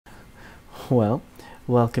Well,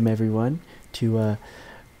 welcome everyone to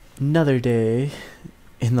another day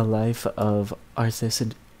in the life of Arthas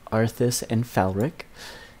and Falric,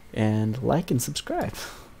 and like and subscribe.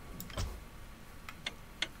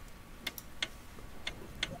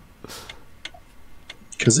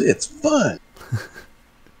 Because it's fun.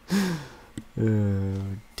 Oh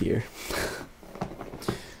dear.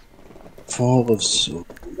 Fall of Soul.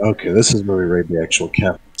 Okay, this is where we raid the actual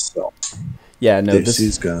camp itself. Yeah, no, this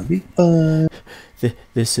is gonna be fun.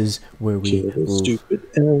 This is where we Kill the stupid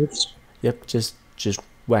elves. Yep, just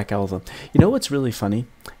whack all of them. You know what's really funny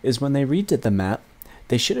is when they redid the map,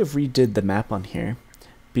 they should have redid the map on here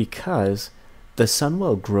because the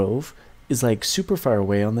Sunwell Grove is like super far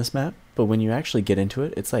away on this map, but when you actually get into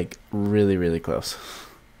it, it's like really, really close.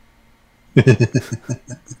 That's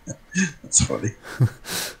funny.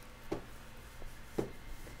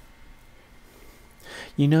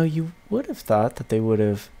 You know, you would have thought that they would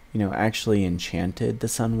have, actually enchanted the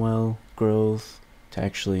Sunwell Grove to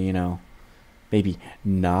actually, maybe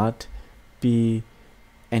not be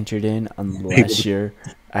entered in unless you're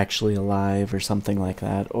actually alive or something like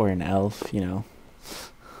that, or an elf,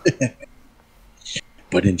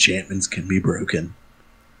 But enchantments can be broken.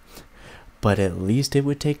 But at least it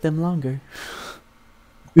would take them longer.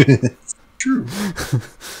 True.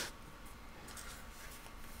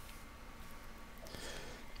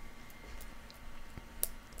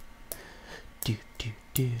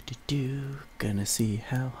 Gonna see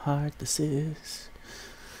how hard this is.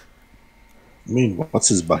 I mean, what's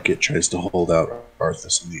his bucket tries to hold out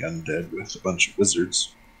Arthas and the Undead with a bunch of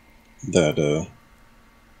wizards that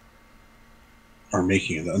are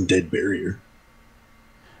making an undead barrier.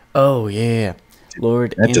 Oh yeah,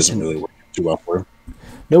 Lord. That doesn't really work too well for him.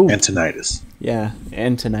 No. Antonidas. Yeah,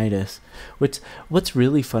 Antonidas. What's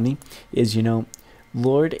really funny is,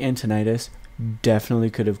 Lord Antonidas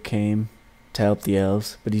definitely could have came to help the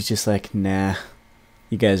elves, but he's just like, nah,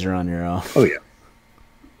 you guys are on your own. Oh yeah,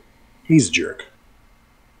 he's a jerk.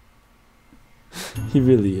 He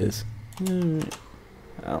really is.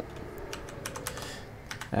 Well,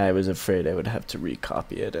 I was afraid I would have to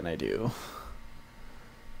recopy it, and I do.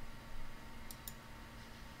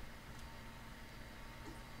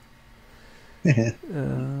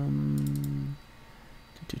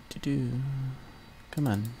 Come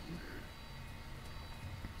on.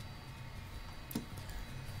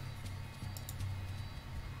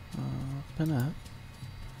 Open up.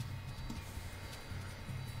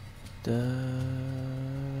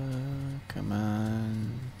 Come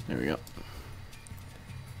on. There we go.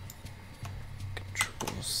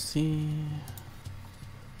 Control C.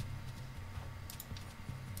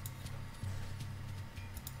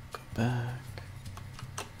 Go back.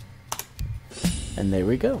 And there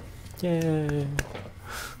we go. Yay.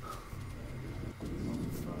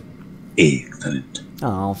 Excellent.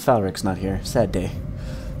 Oh, Falric's not here. Sad day.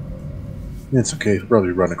 It's okay. He'll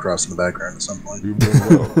probably run across in the background at some point. You've done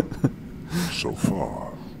well so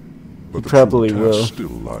far, but the probably true task will. still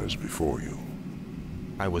lies before you.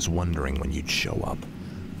 I was wondering when you'd show up.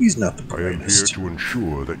 He's not the I am here greatest. to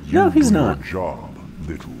ensure that you No, he's do not. your job,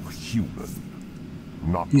 little human.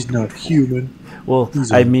 Not He's to not perform. human. Well,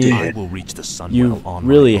 He's I undead. mean, I will reach the Sunwell you on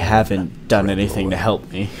really my own. haven't done anything to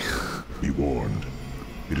help me. Be warned.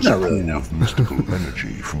 It is Not a really, pool no. of mystical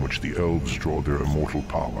energy from which the elves draw their immortal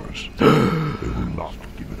powers. They will not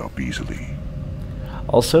give it up easily.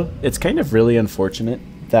 Also, it's kind of really unfortunate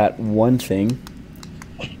that one thing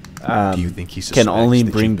Do you think he can only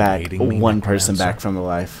suspects that bring you've back been aiding me, one Necromancer? person back from the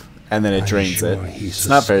life, and then it I'm drains sure it. he It's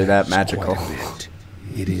not very that suspects magical. quite a bit.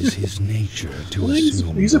 It is his nature to Well,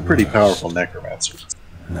 assume he's a the pretty worst. powerful necromancer.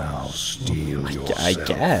 Now steel yourself. I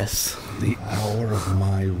guess. The hour of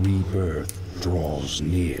my rebirth draws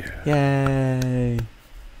near. Yay.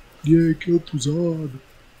 Yeah, kill Tuzad.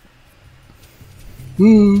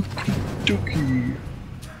 Dookie.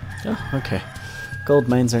 Oh, okay. Gold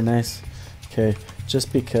mines are nice. Okay,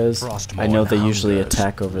 just because Frostmourne I know they usually Undead.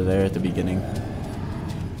 attack over there at the beginning.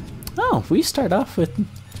 Oh, we start off with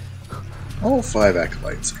All 5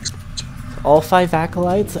 acolytes. all 5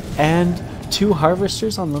 acolytes and 2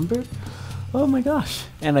 harvesters on lumber. Oh my gosh.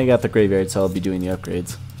 And I got the graveyard, so I'll be doing the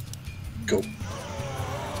upgrades. Go.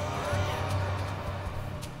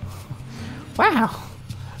 Wow.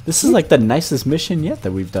 This is like the nicest mission yet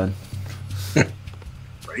that we've done.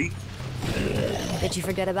 Right? Did you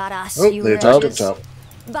forget about us? Oh, you they attacked up wretches? top.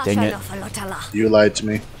 Dang it. You lied to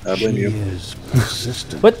me. I blame She you. is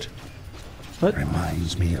persistent. What? What?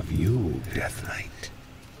 Reminds me of you, Death Knight.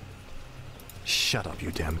 Shut up,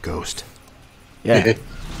 you damn ghost. Yeah.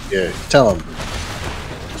 Yeah, tell him.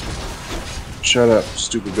 Shut up,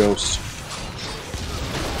 stupid ghost.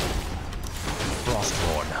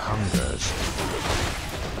 hungers.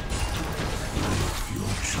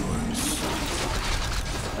 Your choice.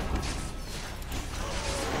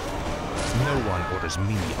 No one orders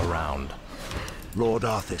me around. Lord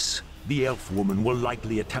Arthas, the elf woman will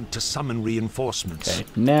likely attempt to summon reinforcements. Okay,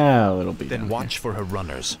 now it'll be Then down watch for her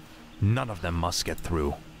runners. None of them must get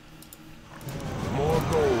through. More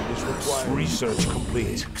gold is required. Research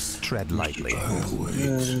complete. Tread lightly.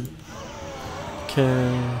 here.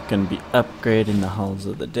 Okay, gonna be upgrading the halls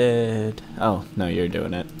of the dead. Oh, no, you're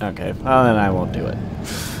doing it. Okay, well then I won't do it.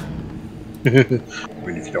 I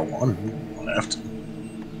mean, if you don't want to, you don't have to.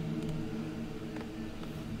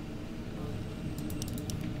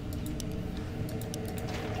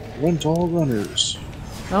 Rent all runners.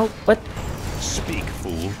 Oh, what? Speak,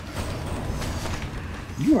 fool.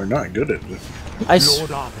 You are not good at it. I Lord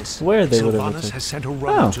Arthas, swear they would have. Sylvanas has sent a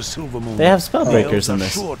runner Oh, to Silvermoon. they have spellbreakers The in elves are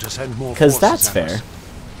this. sure to send more Because forces that's at fair. us.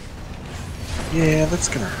 Yeah, that's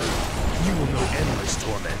gonna hurt. You will know endless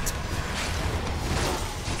torment.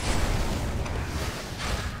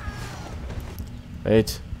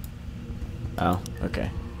 Wait. Oh,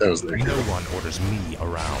 okay. That was there. No one orders me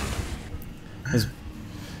around.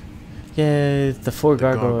 Yay, the four The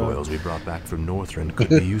gargoyles. gargoyles we brought back from Northrend could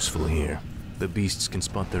be useful here. The beasts can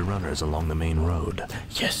spot their runners along the main road.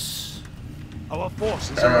 Yes. Our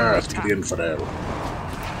forces are under Ah, to attack. the infidel.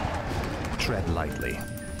 Tread lightly.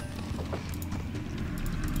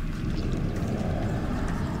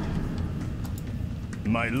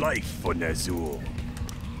 My life for Nezul.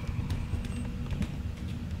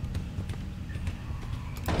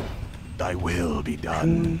 Thy will be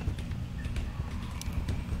done.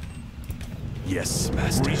 Yes,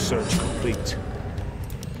 Master. Research complete.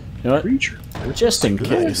 You know what? Creature. Just in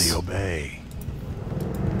Gladly case. obey.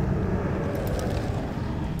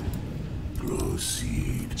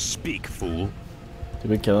 Proceed. Speak, fool.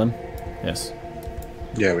 Did we kill him? Yes.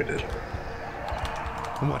 Yeah, we did.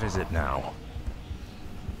 What is it now?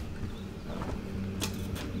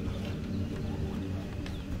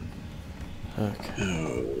 Okay.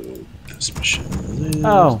 Oh, this mission is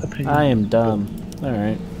Oh, a pain. I am dumb.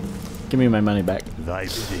 Alright. Give me my money back. Thy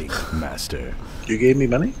bidding, Master. You gave me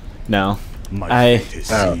money? No. My I- fate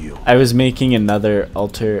is Oh. sealed. I was making another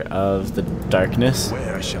altar of the darkness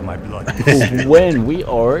Where shall my blood be spilled? when we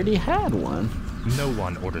already had one. No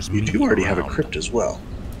one orders You me do already have a around. crypt as well.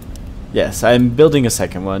 Yes, I'm building a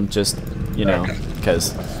second one, just, you know, Okay.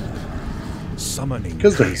 because, Summoning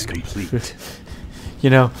 'Cause they're- is complete. you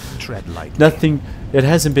know, Tread lightly. nothing, it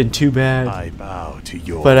hasn't been too bad, I bow to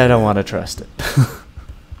your but I don't want to trust it.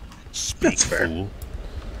 Speak, That's fair. fool.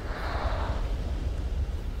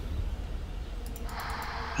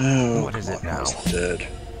 Oh, What is come it on, now? House of the Dead.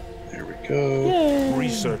 There we go.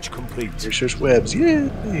 Research complete. Research webs.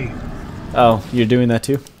 Yay! Oh, you're doing that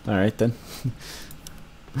too? Alright then.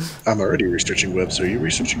 I'm already researching webs. Are you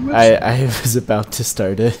researching webs? I was about to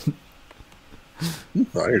start it. Oh,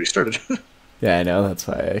 I already started. Yeah, I know, that's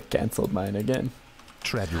why I canceled mine again.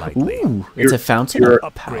 Tread lightly. Ooh, it's You're- a fountain you're-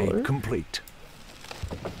 of power. Upgrade complete.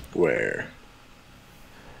 Where?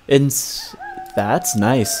 That's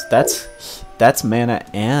nice. That's mana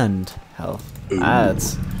and health. Ooh.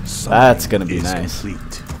 That's Summoning gonna be is nice.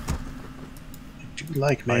 Complete. Do you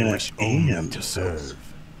like I mana wish only and to serve.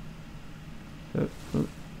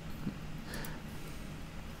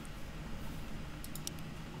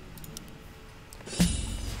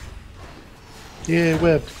 Yeah,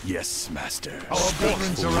 web. Yes, Master. Our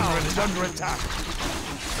buildings are under attack.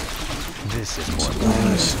 This is more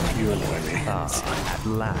Honest, you annoy me. at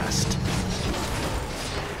last.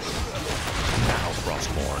 Now,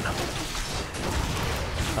 Frostborn.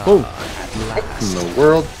 Whoa. In the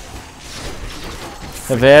world?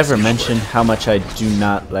 Have I ever mentioned how much I do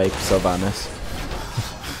not like Sylvanas?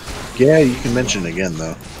 Yeah, you can mention it again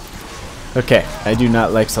though. Okay, I do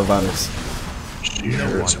not like Sylvanas.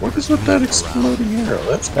 Cheers. What is with that exploding arrow?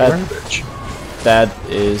 That's That- garbage. That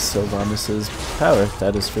is Sylvanas' power,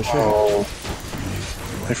 that is for sure. Oh,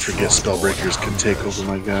 I forget spellbreakers can take over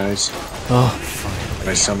my guys. Oh,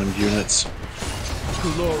 My summoned units.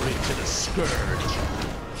 Glory to the scourge.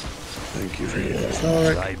 Thank you for your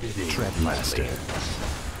authority. Thy bidding, Tread Master. lightly.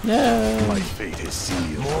 yeah. My fate is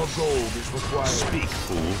sealed. More gold is required. Speak,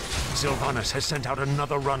 fool. Sylvanas has sent out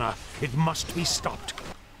another runner. It must be stopped.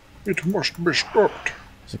 It must be stopped.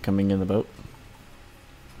 Is it coming in the boat?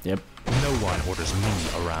 Yep. No one orders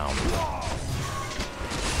me around.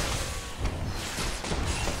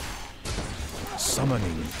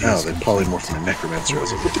 Summoning Oh, is they complete. polymorphed my necromancer. I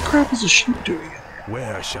was like, what the crap is a sheep doing?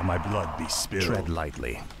 Where shall my blood be spilled? Tread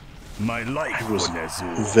lightly. My life I was for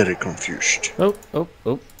Nezul. very confused. Oh, oh,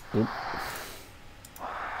 oh, oh.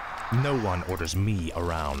 No one orders me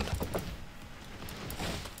around.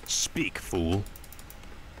 Speak, fool.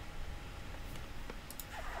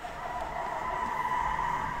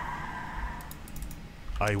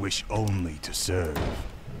 I wish only to serve.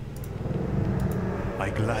 I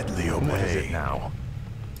gladly obey. What is it now?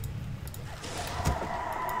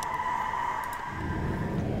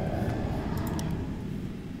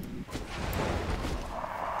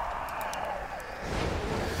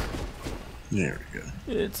 There we go.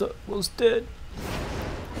 It's almost dead.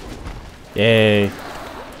 Yay.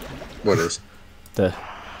 What is? The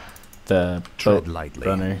Tread boat lightly.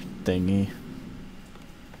 runner thingy.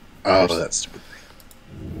 Oh, that's stupid.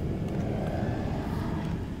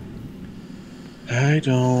 I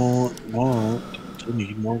don't want to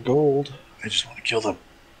need more gold. I just want to kill them.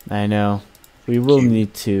 I know. We will Cute.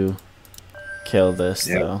 need to kill this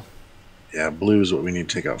Yep. though. Yeah, blue is what we need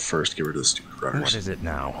to take out first. Get rid of the stupid runners. What is it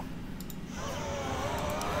now?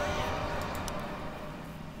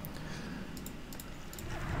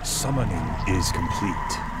 Summoning is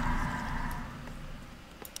complete.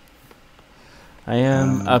 I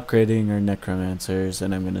am upgrading our necromancers,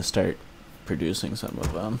 and I'm gonna start producing some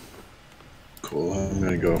of them. Cool. I'm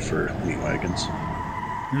gonna go for meat wagons.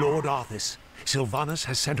 Lord Arthas, Sylvanas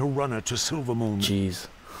has sent a runner to Silvermoon. Jeez.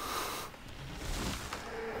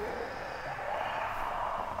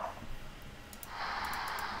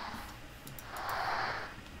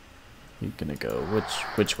 You're gonna go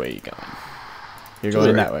which way are you going? You're To the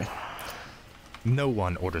going right. that way. No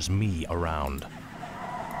one orders me around.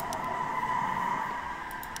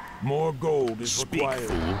 More gold is Speak, required.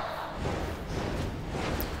 fool.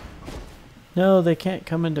 No, they can't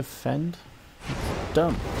come and defend.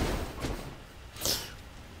 Dumb.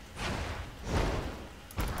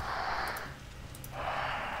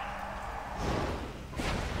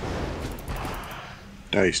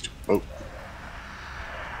 Diced. Oh.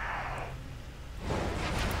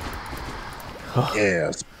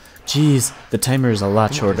 Yeah. Jeez, the timer is a lot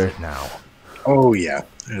What is shorter. it now? Oh yeah.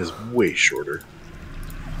 It is way shorter.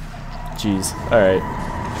 Jeez. Alright.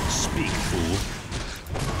 Speak, fool.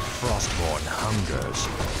 Frostborn hungers.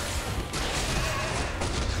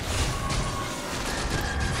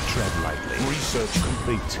 Tread lightly. Research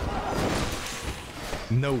complete.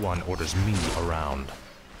 No one orders me around.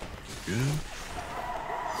 Good.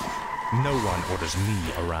 No one orders me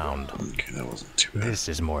around. Okay, that wasn't too bad. This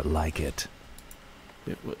is more like it.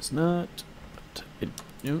 It was not. But it.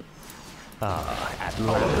 No. At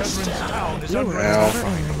last. Town is Ow.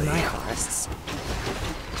 In my forests.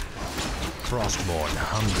 Frostborn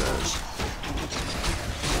hungers.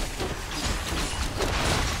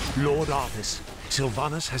 Lord Arthas,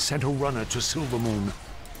 Sylvanas has sent a runner to Silvermoon.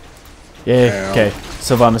 Yay. Ow. Okay.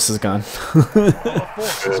 Sylvanas is gone. Our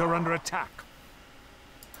forces are under attack.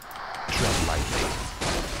 Tread lightly.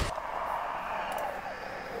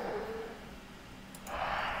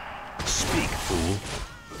 Speak, fool.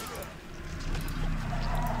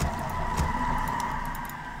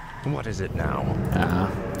 What is it now?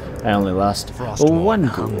 I only lost Frostborn one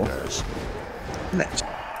ghoul. hungers. Next.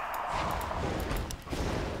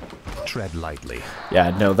 Tread lightly.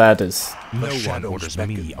 Yeah, no, that is. No one shadows orders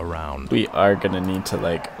beckon. me around. We are gonna need to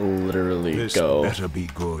like literally This go better be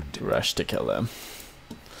good. rush to kill them.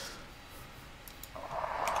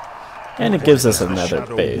 And it gives us The another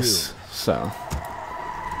shadow base. So.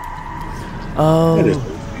 It is.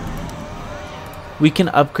 Oh, we can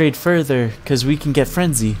upgrade further because we can get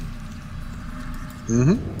frenzy.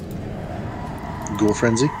 Ghoul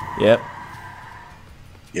frenzy. Yep.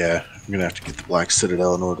 Yeah, I'm gonna have to get the Black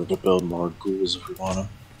Citadel in order to build more ghouls if we want them.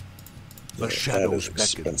 The shadows beckon.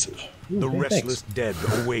 expensive. The Ooh, restless thanks. dead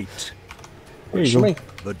await. Here you go.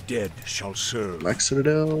 The dead shall serve. Black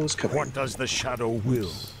Citadel is coming. What does the shadow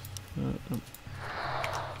will?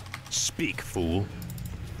 Speak, fool.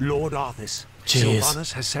 Lord Arthas, Jeez.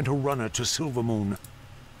 Sylvanas has sent a runner to Silvermoon.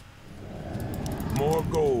 More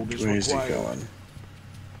gold is Where is he required. going?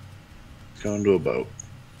 He's going to a boat.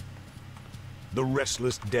 The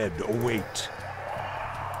restless dead await.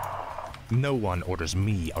 No one orders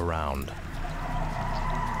me around.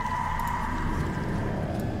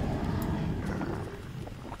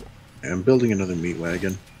 I'm building another meat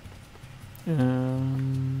wagon.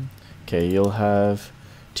 Okay, you'll have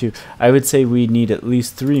two. I would say we need at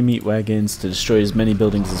least 3 meat wagons to destroy as many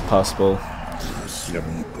buildings as possible. Yep.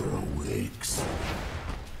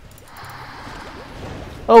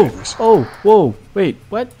 Oh, whoa, wait,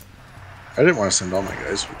 what? I didn't want to send all my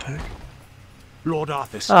guys. What the heck? Lord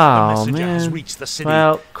Arthas, Oh, the messenger has man. reached the city.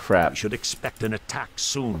 Well, crap. We should expect an attack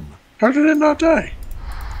soon. How did it not die?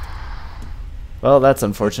 Well, that's Dead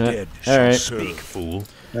unfortunate. shall Alright. serve. Speak, fool.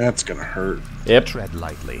 That's gonna hurt. Yep. Tread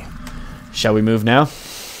lightly. Shall we move now?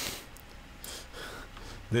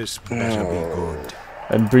 This better be good.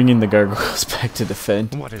 I'm bringing the gargoyles back to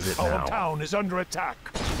defend. What is it Our now? town is under attack.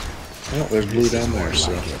 Well, there's blue down there,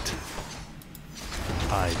 so. Like it.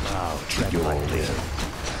 I bow, tread lightly.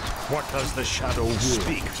 What does the shadow will?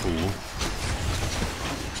 Speak, fool.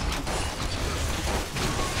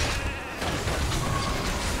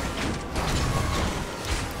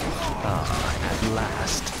 Ah, at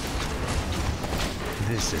last.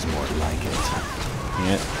 This is more like it.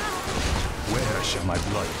 Yeah. Where shall my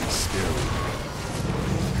blood be spilled?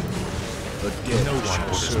 The dead no one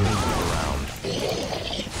orders me around.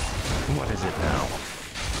 What is it now?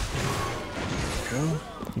 Go.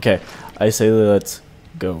 Okay, I say let's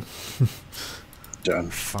go. Done.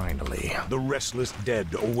 Finally. The restless dead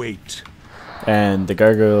await. And the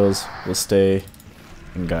gargoyles will stay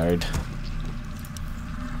and guard.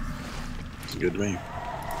 It's good to me.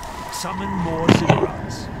 Summon more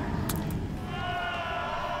Ziggurat's.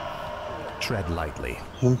 Tread lightly.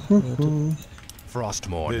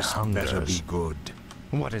 Frostmourne This hungers. better be good.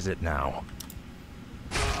 What is it now?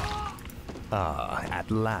 Ah,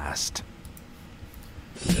 at last.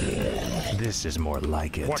 This is more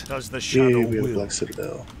like it. What does the Yeah, shadow we have will? Black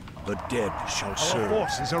Citadel. The dead shall serve. Our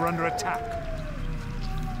forces are under attack.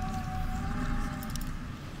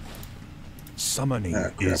 Summoning Ah,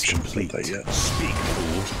 crap, is shouldn't have said complete. that yet. Speak,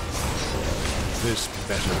 fool. This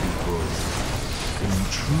better be good. In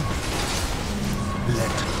truth,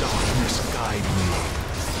 let darkness guide me.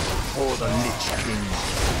 For the Lich King.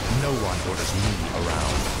 No one orders me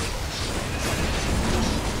around.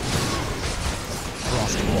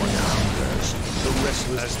 Frostmourne hungers. The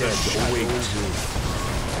restless dead await.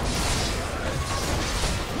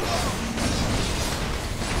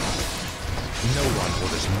 No one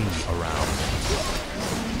orders me around.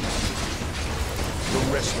 The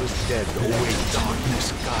restless dead await.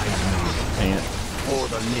 Darkness guide me. Dang it. For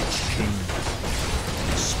the Lich King.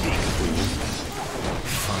 Speak, fool.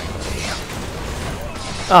 Finally.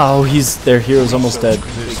 Oh, their hero's almost dead.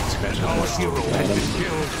 This better. Our hero has been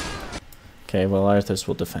killed. Okay, well Arthas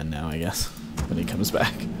will defend now, I guess, when he comes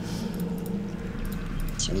back.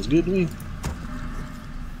 Sounds good to me.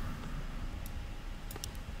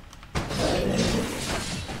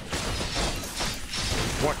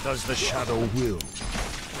 What does the shadow will?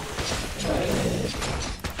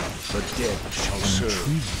 The dead shall serve.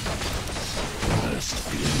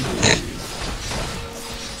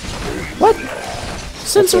 What?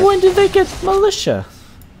 Since when did they get militia?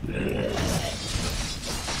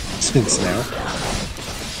 Since now.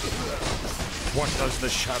 What does the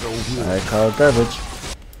shadow will? I call it garbage.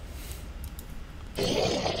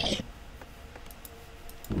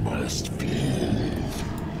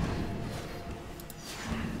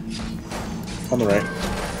 On the right.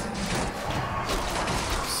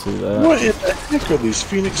 See that? What in the heck are these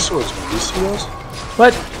Phoenix swordsmen? Do you see those?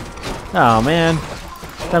 What? Oh man.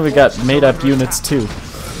 Now we got made up units too.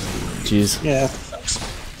 Jeez. Yeah.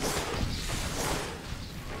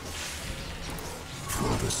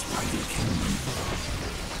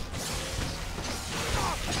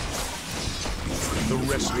 The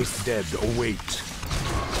restless dead await.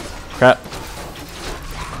 Crap.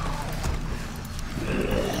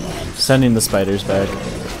 Sending the spiders back.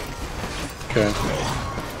 Okay.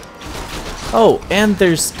 Oh, and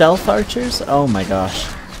there's stealth archers? Oh my gosh.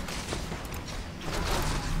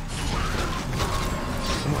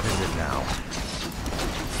 What is it now?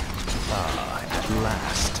 Ah, at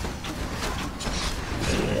last.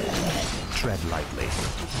 Tread lightly.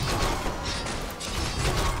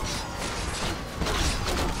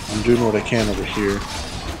 I'm doing what I can over here.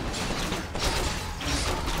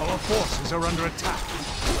 Our forces are under attack.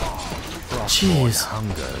 Frostmourne Jeez.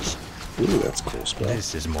 hungers. Ooh, that's a cool spell.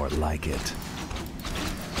 This is more like it.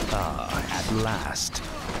 Ah, at last.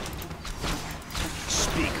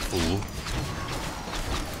 Speak, fool.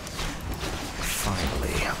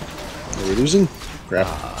 Finally. Are we losing? Crap.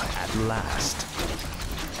 Ah, at last.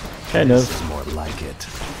 Kind This of. is more like it.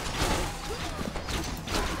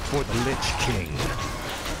 For the Lich King.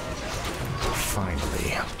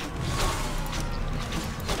 Finally.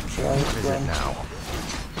 What is it now?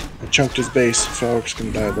 I chunked his base. Falrick's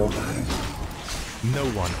gonna die though. No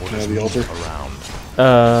one orders the me altar? around.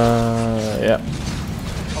 Yeah.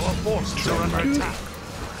 Our forces are under attack.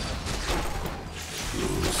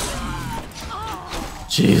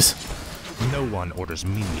 Jeez. No one orders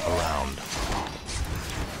me around.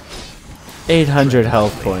 800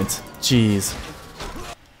 health points. Jeez.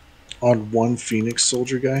 On one Phoenix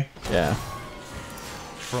soldier guy? Yeah.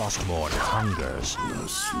 Frostmourne hungers.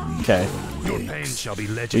 Okay. Your pain shall be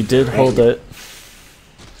We legendary. did hold it.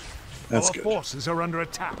 That's Our good. forces are under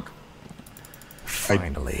attack.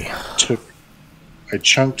 Finally. I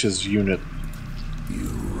chunked his unit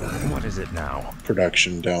What is it now?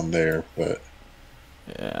 production down there, but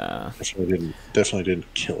Yeah. definitely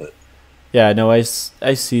didn't kill it. Yeah, no, I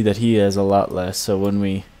see that he has a lot less, so when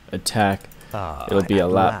we attack, it'll be a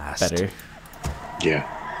lot better. Yeah.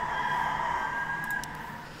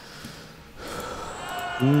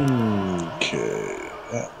 Okay,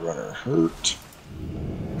 that runner hurt.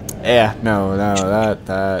 Yeah, no,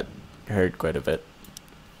 that hurt quite a bit.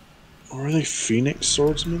 Or are they Phoenix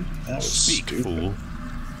swordsmen? That was Speak, stupid. fool.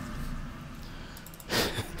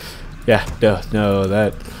 Yeah, no,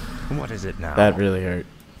 that What is it now? that really hurt.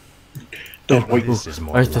 Don't wait. This is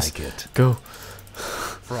more Arthas, like it. go.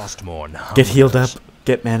 Frostmourne Get healed up. hungers.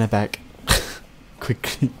 Get mana back.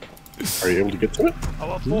 Quickly. Are you able to get to it?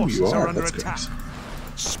 Our Ooh, forces you are are. under That's attack. nice.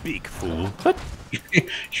 Speak, fool. What?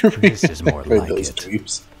 You're This is more by like those it.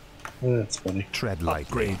 tweets. That's funny. Tread lightly.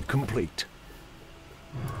 Upgrade complete.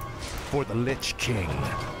 For the Lich King.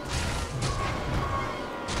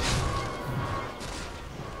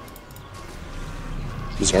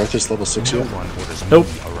 Is Arthas level 6 No yet? one orders Nope.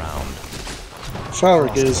 me around.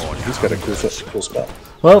 Falric is. He's got a cool spell.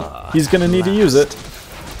 Well, he's gonna need to use it.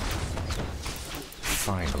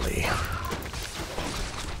 Finally.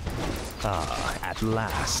 At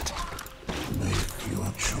last.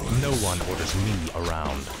 No one orders me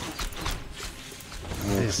around.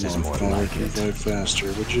 This is more Falric, like it. revive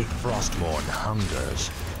faster, would you? Frostmourne hungers.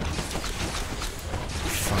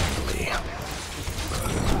 Finally.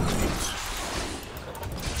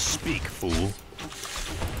 Speak, fool.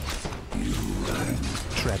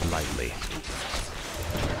 Tread lightly.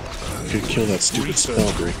 Could kill that stupid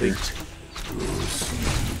spellbreaker.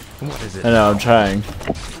 What is it? I know, I'm trying.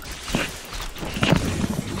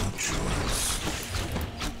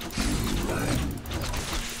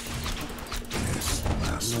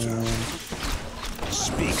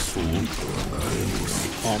 Speak, fool.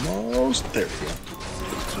 Almost. There we go.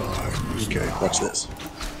 Okay, watch this.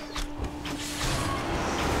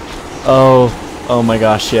 Oh my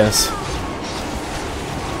gosh, yes.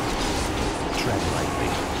 Tread lightly.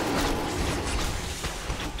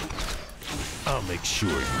 I'll make sure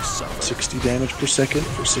you suffer. 60 damage per second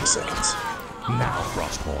for 6 seconds. Now,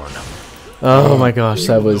 Frostmourne. Oh my gosh,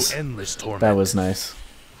 that was Endless torment. that was nice.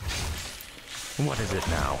 What is it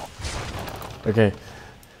now? Okay.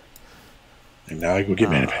 And now I go get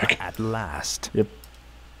mana back. At last. Yep.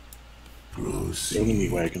 Throw the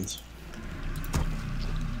meat wagons.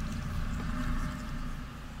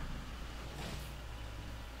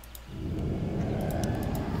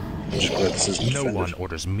 I'm just glad this is No defended. one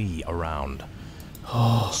orders me around.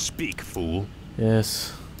 Speak, fool.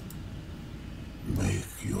 Yes. Make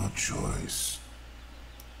your choice.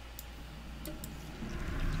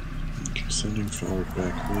 Okay, sending forward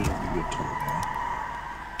back. We don't need a ton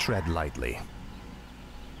now. Tread lightly.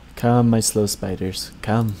 Come, my slow spiders.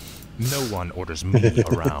 Come. No one orders me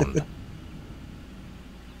around.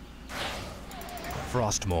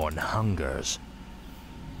 Frostmourne hungers.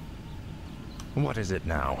 What is it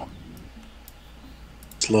now?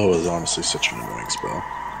 Slow is honestly such an annoying spell.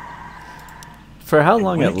 For how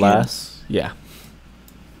long when it it can- lasts? Yeah.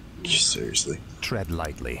 Seriously. Tread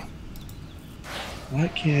lightly. Why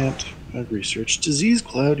can't I research Disease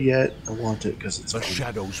Cloud yet? I want it because it's The fun.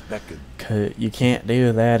 shadows beckon. You can't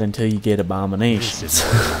do that until you get This abominations. is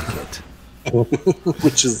more like it.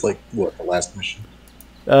 Which is like, what, the last mission?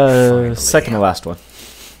 Second to last one.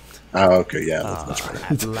 Oh, okay, yeah, that's much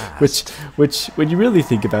better. At last. Which, when you really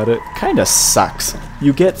think about it, kind of sucks.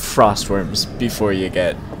 You get frostworms before you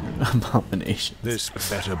get abominations. This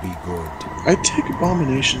better be good. I take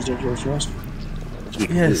abominations over Frost. To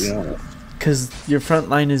be Yes. completely honest. Because your front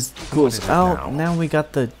line is cool. What is it Oh, now? now we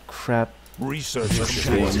got the crap. Research This is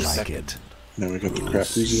more complete. like it. Now we got the crap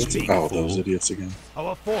idiots. Speak, Oh, fool. those idiots again.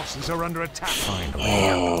 Our forces are under attack. Finally.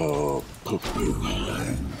 Oh, poo-poo.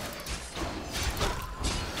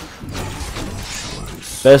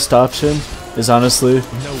 Best option is honestly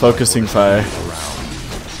focusing fire.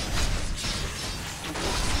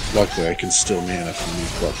 Luckily, I can still mana from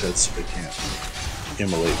these buttheads so they can't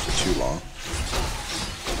immolate for too long.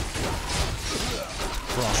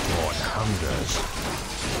 Frostmourne hungers.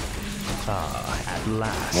 At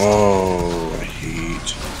last. Oh, I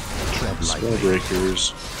hate Tread lightly.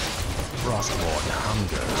 Spellbreakers. Frostmourne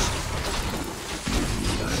hungers.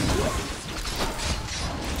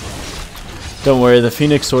 Don't worry, the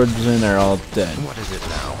Phoenix Swordsmen are all dead. What is it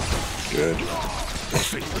now? Good.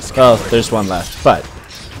 Oh, there's one left, but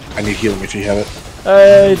I need healing if you have it.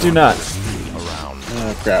 I do not. Me around.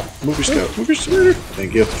 Oh, crap. Move your scout. Move your scout.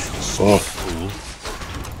 Thank you. Oh, Fool.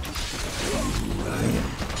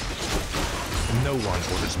 No No one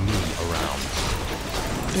orders me around.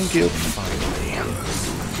 Thank you.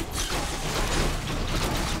 Finally.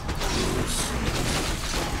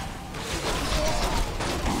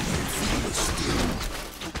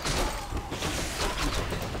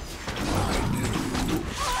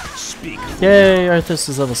 Speak. Yay, Arthas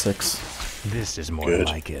is level 6. This is more Good.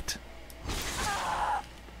 like it.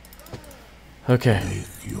 Okay.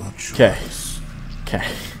 Okay. Okay.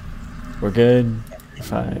 We're good.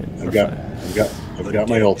 Fine. I've got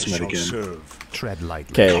my ultimate again. Serve. Tread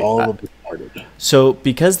lightly. Okay. Call of the Departed. So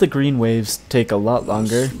because the green waves take a lot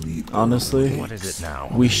longer, honestly, What is it now?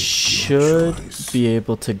 we should be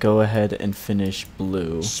able to go ahead and finish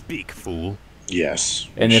blue. Speak, fool. Yes.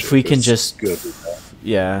 And if should. we can It's just, good with that.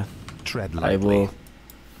 yeah, Tread I lightly. will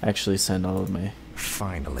actually send all of my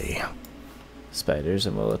Finally. spiders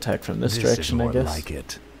and we'll attack from this This direction, is I more guess. like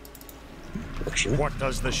it. Sure. What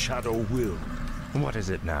does the shadow will? What is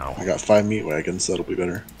it now? I got 5 meat wagons. That'll be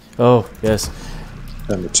better Oh, yes.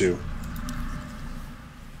 than the 2.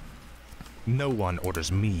 No one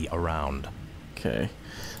orders me around. Okay.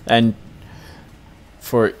 And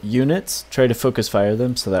for units, try to focus fire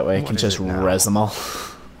them so that way I What can is just it now? res them all.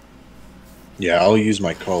 Yeah, I'll use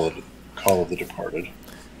my Call of the Departed.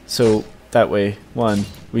 So that way, one,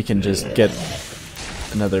 we can just get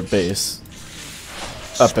another base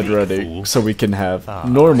up and Speak, running fool. so we can have Ah,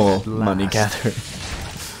 normal at money last. gathered.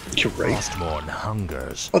 You're right. Frostmourne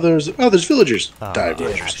hungers. Oh, there's villagers. Ah, Die, at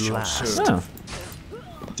villagers. last. Oh,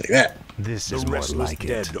 Take that. This The is more restless like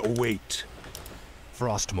dead it. await.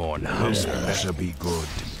 Frostmourne This hungers. better be good.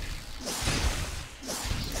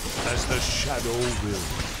 As the shadow will.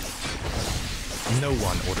 No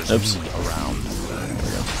one orders Oops. me around.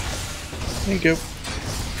 There you go.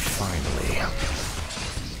 Finally.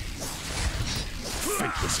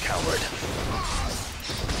 Faithless coward.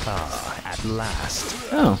 Ah, at last.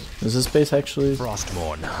 oh, is this base actually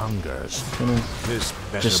Frostmourne hungers. gonna This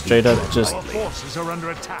better just be straight up good. just Our forces are under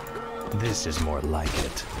attack. This is more like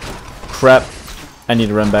it. crap? I need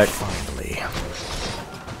to run back. Finally.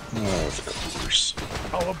 Oh, of course.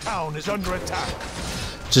 Our town is under attack.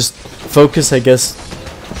 Just focus, I guess.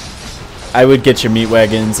 I would get your meat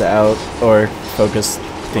wagons out or focus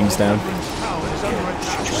things down. Our town is under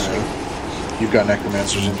attack. You've got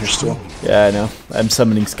necromancers in here still. Yeah, I know. I'm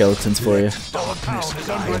summoning skeletons for you. Our town is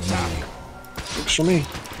under attack. Works for me.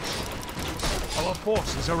 Our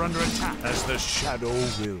forces are under attack. As the shadow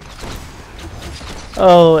will.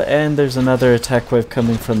 Oh, and there's another attack wave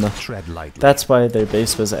coming from the... Tread lightly. That's why their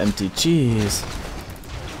base was empty. Jeez.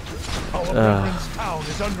 Our brethren's town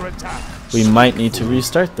is under attack. We might need to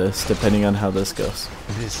restart this, depending on how this goes.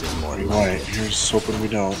 This is more We like might. it. Here's hoping we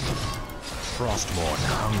don't. Frostmourne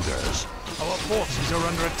hungers. Our forces are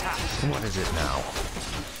under attack. What is it now?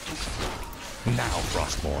 Now,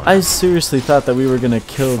 Frostmourne. I seriously thought that we were gonna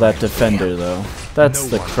kill that defender, though. That's No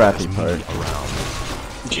the one crappy orders part. me around.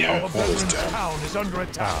 Yeah, Our that was brethren's dumb. town is under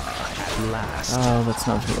attack. At last. Oh, that's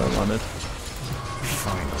not who I wanted.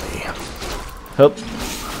 Finally. Hope.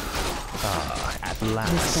 At This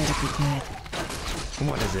last. better be good.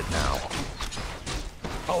 What is it now?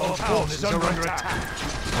 Our town is under attack.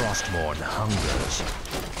 Frostmourne hungers.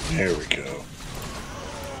 There we go.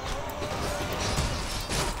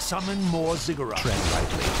 Summon more ziggurats. Tread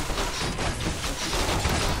lightly.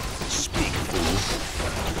 Speak, fool.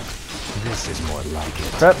 This is more like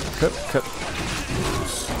it. Crap, crap, crap.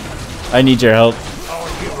 I need your help. Our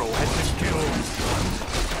hero has been killed.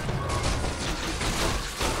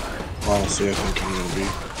 Honestly, I think I'm gonna be.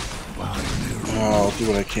 I'll do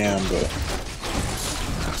what I can, but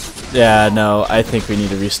Yeah, no, I think we need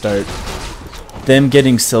to restart. Them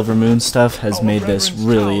getting Silver Moon stuff has made this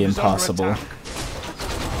really impossible.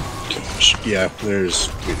 gosh, yeah. We do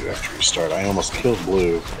have to restart. I almost killed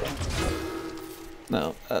blue.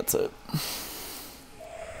 No, that's it.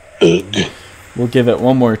 Ugh. We'll give it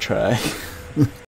one more try.